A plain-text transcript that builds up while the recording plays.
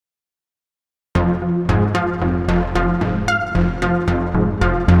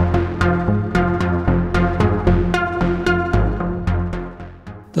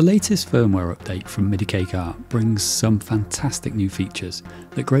The latest firmware update from Midicake ARP brings some fantastic new features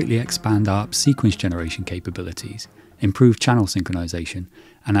that greatly expand ARP's sequence generation capabilities, improve channel synchronization,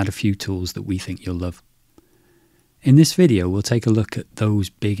 and add a few tools that we think you'll love. In this video, we'll take a look at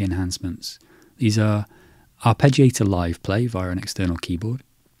those big enhancements. These are Arpeggiator live play via an external keyboard,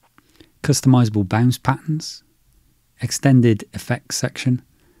 Customizable Bounce patterns, Extended Effects section,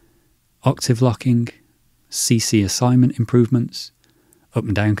 Octave Locking, CC assignment improvements, up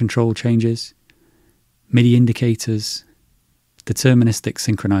and down control changes, MIDI Indicators, Deterministic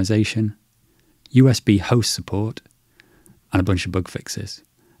Synchronization, USB host support, and a bunch of bug fixes.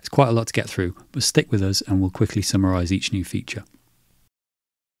 It's quite a lot to get through, but stick with us and we'll quickly summarise each new feature.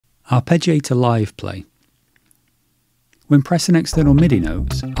 Arpeggiator live play. When pressing external MIDI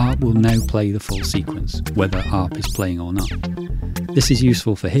notes, ARP will now play the full sequence, whether ARP is playing or not. This is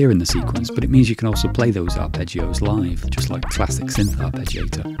useful for hearing the sequence, but it means you can also play those arpeggios live, just like classic synth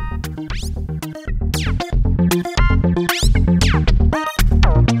arpeggiator.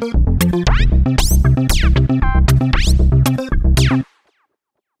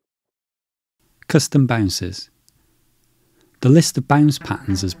 Custom bounces. The list of bounce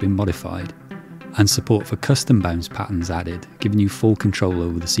patterns has been modified, and support for custom bounce patterns added, giving you full control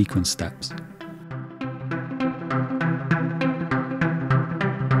over the sequence steps.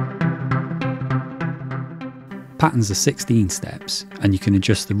 Patterns are 16 steps, and you can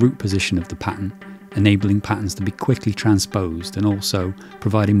adjust the root position of the pattern, enabling patterns to be quickly transposed and also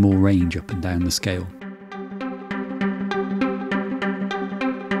providing more range up and down the scale.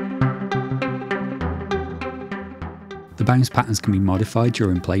 The bounce patterns can be modified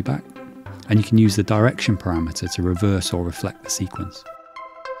during playback, and you can use the direction parameter to reverse or reflect the sequence.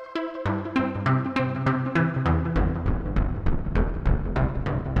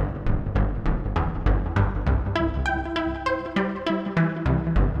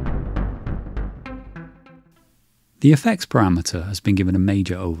 The effects parameter has been given a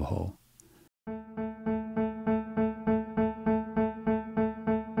major overhaul.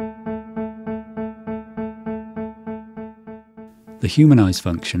 The humanize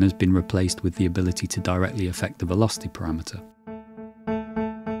function has been replaced with the ability to directly affect the velocity parameter.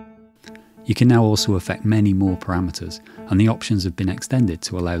 You can now also affect many more parameters, and the options have been extended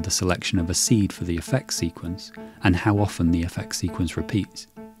to allow the selection of a seed for the effects sequence and how often the effects sequence repeats.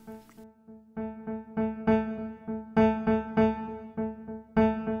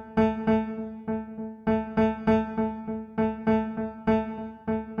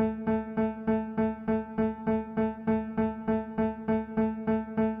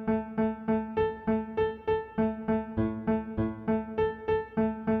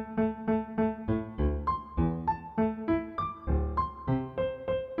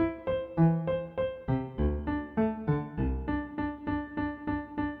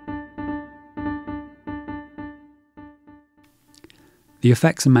 The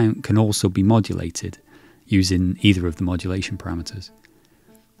effects amount can also be modulated using either of the modulation parameters.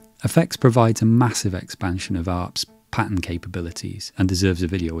 Effects provides a massive expansion of ARP's pattern capabilities and deserves a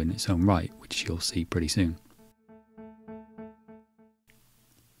video in its own right, which you'll see pretty soon.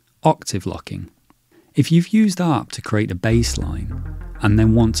 Octave Locking. If you've used ARP to create a bass line and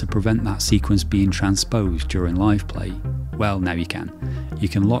then want to prevent that sequence being transposed during live play, well, now you can. You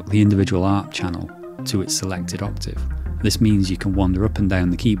can lock the individual ARP channel to its selected octave. This means you can wander up and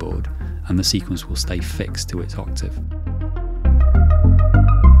down the keyboard and the sequence will stay fixed to its octave.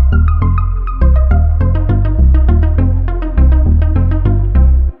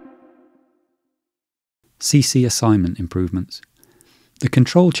 CC assignment improvements. The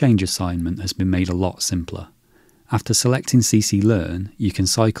control change assignment has been made a lot simpler. After selecting CC Learn, you can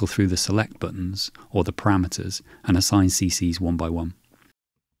cycle through the select buttons or the parameters and assign CCs one by one.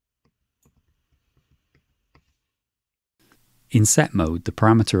 In set mode, the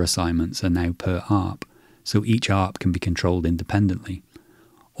parameter assignments are now per ARP, so each ARP can be controlled independently,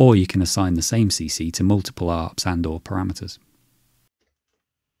 or you can assign the same CC to multiple ARPs and/or parameters.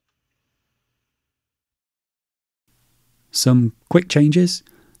 Some quick changes.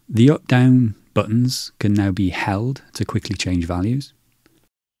 The up-down buttons can now be held to quickly change values.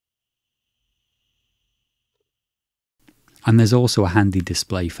 And there's also a handy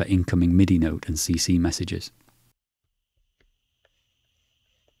display for incoming MIDI note and CC messages.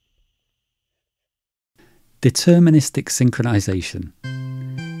 Deterministic Synchronization.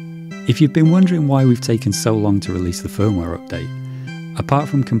 If you've been wondering why we've taken so long to release the firmware update, apart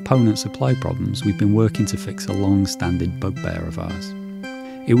from component supply problems, we've been working to fix a long-standing bugbear of ours.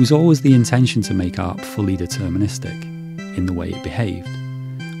 It was always the intention to make ARP fully deterministic in the way it behaved.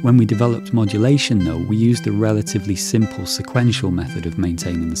 When we developed modulation though, we used a relatively simple sequential method of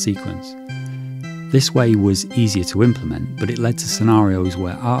maintaining the sequence. This way was easier to implement, but it led to scenarios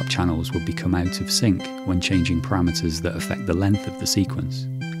where ARP channels would become out of sync when changing parameters that affect the length of the sequence.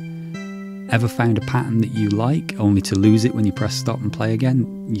 Ever found a pattern that you like, only to lose it when you press stop and play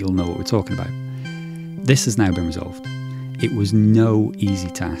again? You'll know what we're talking about. This has now been resolved. It was no easy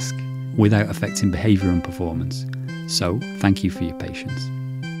task, without affecting behaviour and performance. So, thank you for your patience.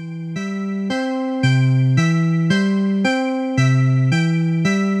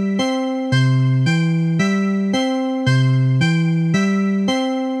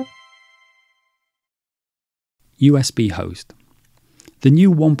 USB host. The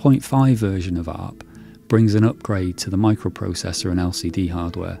new 1.5 version of ARP brings an upgrade to the microprocessor and LCD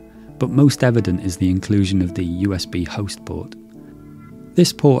hardware, but most evident is the inclusion of the USB host port.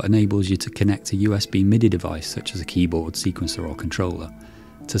 This port enables you to connect a USB MIDI device such as a keyboard, sequencer or controller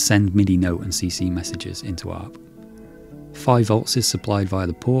to send MIDI note and CC messages into ARP. 5 volts is supplied via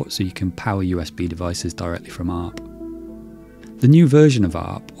the port, so you can power USB devices directly from ARP. The new version of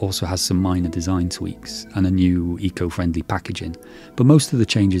ARP also has some minor design tweaks and a new eco-friendly packaging, but most of the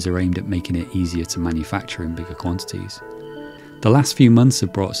changes are aimed at making it easier to manufacture in bigger quantities. The last few months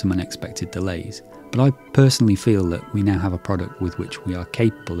have brought some unexpected delays, but I personally feel that we now have a product with which we are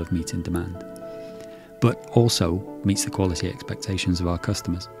capable of meeting demand, but also meets the quality expectations of our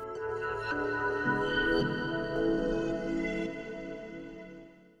customers.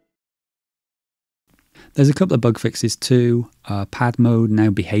 There's a couple of bug fixes too. Pad mode now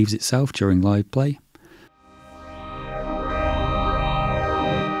behaves itself during live play.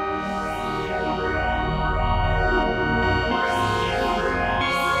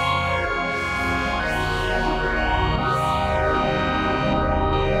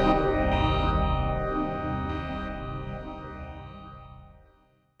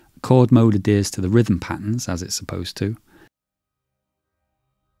 Chord mode adheres to the rhythm patterns as it's supposed to.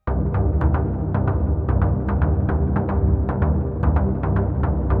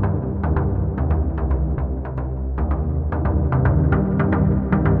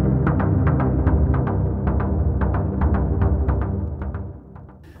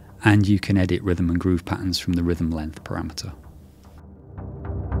 And you can edit rhythm and groove patterns from the rhythm length parameter.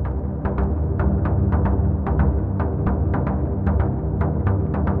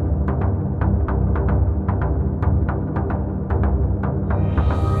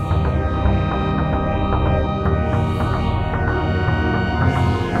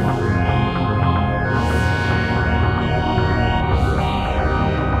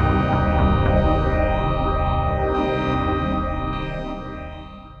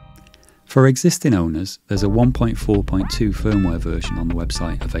 For existing owners, there's a 1.4.2 firmware version on the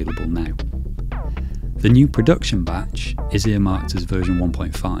website available now. The new production batch is earmarked as version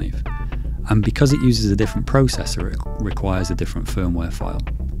 1.5, and because it uses a different processor, it requires a different firmware file.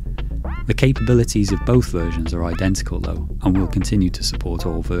 The capabilities of both versions are identical though, and will continue to support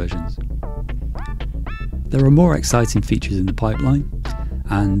all versions. There are more exciting features in the pipeline,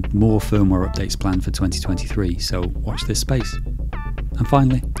 and more firmware updates planned for 2023, so watch this space. And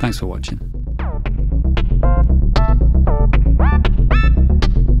finally, thanks for watching.